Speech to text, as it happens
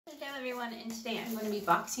everyone, and today I'm going to be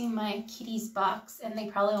boxing my kitties box, and they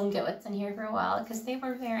probably won't get what's in here for a while because they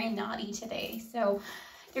were very naughty today, so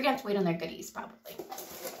you're gonna have to wait on their goodies probably.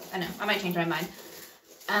 I know, I might change my mind.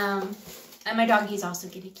 And my doggies also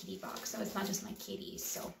get a kitty box, so it's not just my kitties.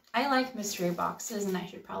 So I like mystery boxes, and I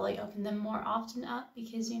should probably open them more often up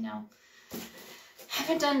because, you know, I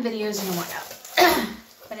haven't done videos in a while.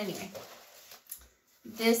 But anyway,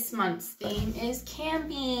 this month's theme is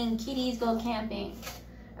camping. Kitties go camping.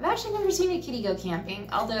 I've actually never seen a kitty go camping,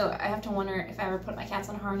 although I have to wonder if I ever put my cats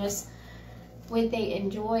on a harness, would they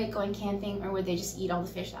enjoy going camping or would they just eat all the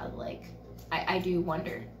fish out of the lake? I do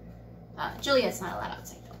wonder. Juliet's not allowed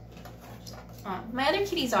outside though. My other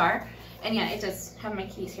kitties are, and yeah, it does have my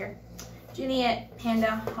kitties here. Juliet,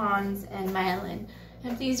 Panda, Hans, and Myelin.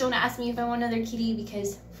 And please don't ask me if I want another kitty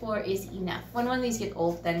because 4 is enough. When one of these get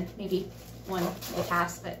old, then maybe one will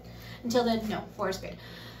pass, but until then, no, 4 is good.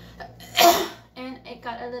 And it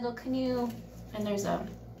got a little canoe, and there's a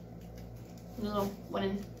little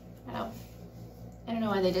wooden, I don't know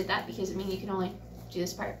why they did that because, I mean, you can only do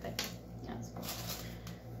this part, but yeah, it's cool.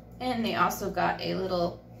 And they also got a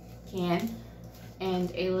little can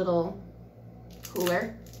and a little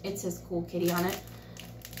cooler. It says Cool Kitty on it.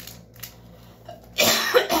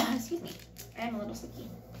 Excuse me, I'm a little sicky.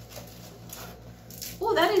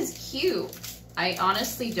 Oh, that is cute. I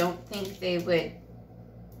honestly don't think they would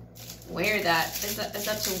wear that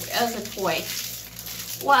as a toy.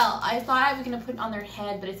 Well, I thought I was gonna put it on their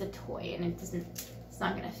head, but it's a toy and it's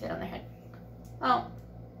not gonna fit on their head. Oh,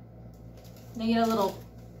 they get a little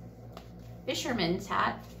fisherman's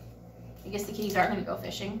hat. I guess the kitties are gonna go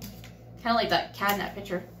fishing. Kind of like that cat in that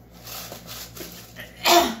picture.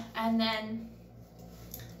 And then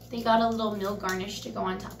they got a little meal garnish to go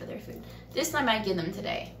on top of their food. This I might give them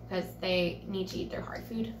today because they need to eat their hard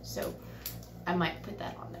food. So I might put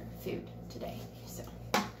that on their food today. So,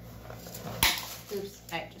 oops,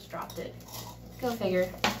 I just dropped it. Go figure,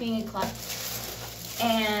 being a klutz.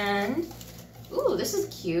 And, ooh, this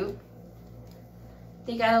is cute.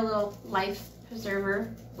 They got a little life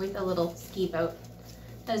preserver with a little ski boat.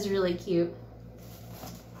 That's really cute.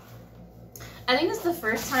 I think this is the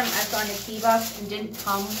first time I've gotten a key box and didn't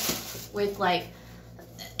come with like,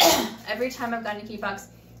 every time I've gotten a key box,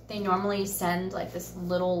 they normally send like this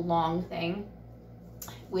little long thing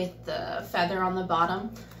with the feather on the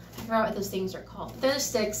bottom. I forgot what those things are called. They're the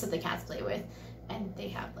sticks that the cats play with, and they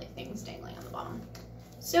have like things dangling on the bottom.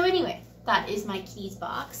 So anyway, that is my kitties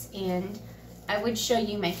box, and I would show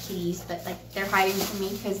you my kitties, but like they're hiding from me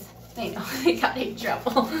because they know they got in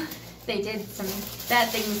trouble. They did some bad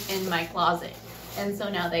things in my closet, and so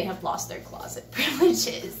now they have lost their closet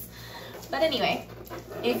privileges. But anyway,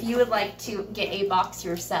 if you would like to get a box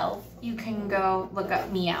yourself, you can go look up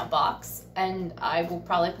Meowbox, and I will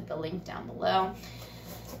probably put the link down below.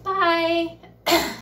 Bye!